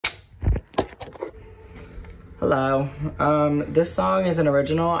Hello. This song is an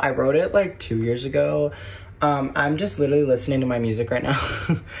original. I wrote it like 2 years ago. I'm just literally listening to my music right now.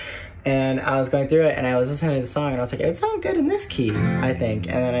 And I was going through it and I was listening to the song and I was like, it would sound good in this key, I think.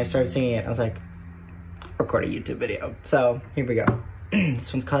 And then I started singing it. I was like, I'll record a YouTube video. So here we go.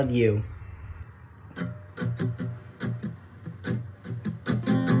 This one's called You.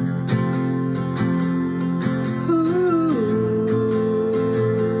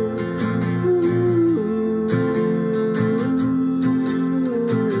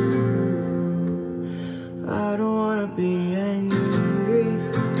 I don't wanna be angry,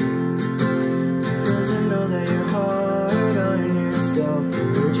 'cause I know that you're hard on yourself.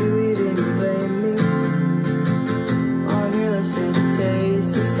 Would you even blame me? On your lips there's a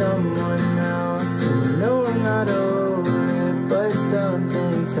taste of someone else, and you know I'm not over it, but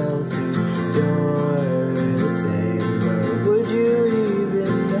something tells me you're the same. But would you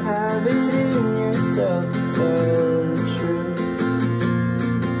even have it in yourself to tell the truth?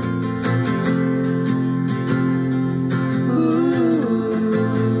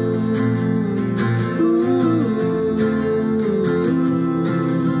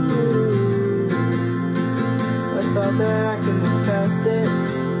 That I can move past it,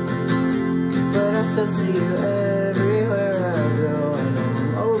 but I still see you everywhere I go, and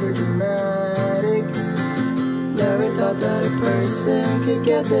I'm over dramatic. Never thought that a person could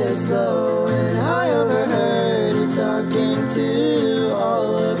get this low, and I overheard you talking to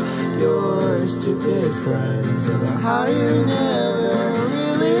all of your stupid friends about how you never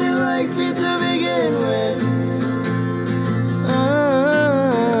really liked me to begin with.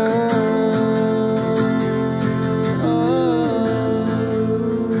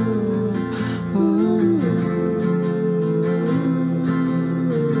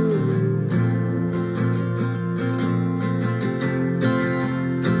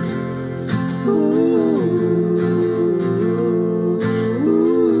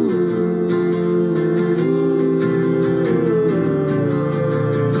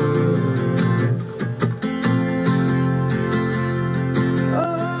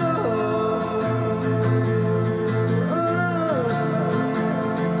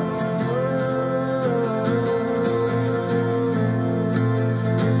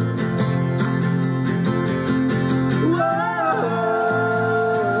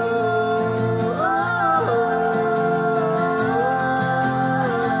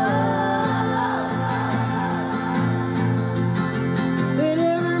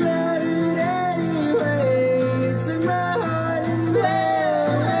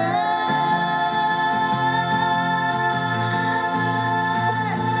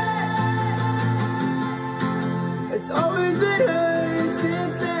 It's always been her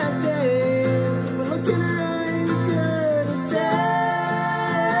since that day. So we're looking around, you could have said,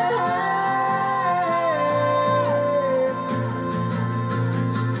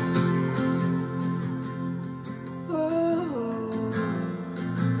 oh,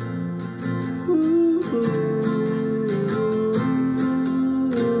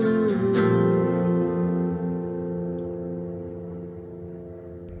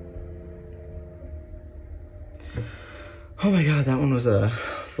 Oh my god, that one was a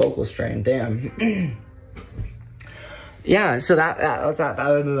vocal strain, damn. Yeah, so that's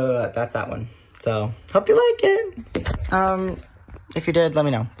that one. So, hope you like it. If you did, let me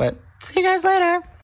know. But see you guys later.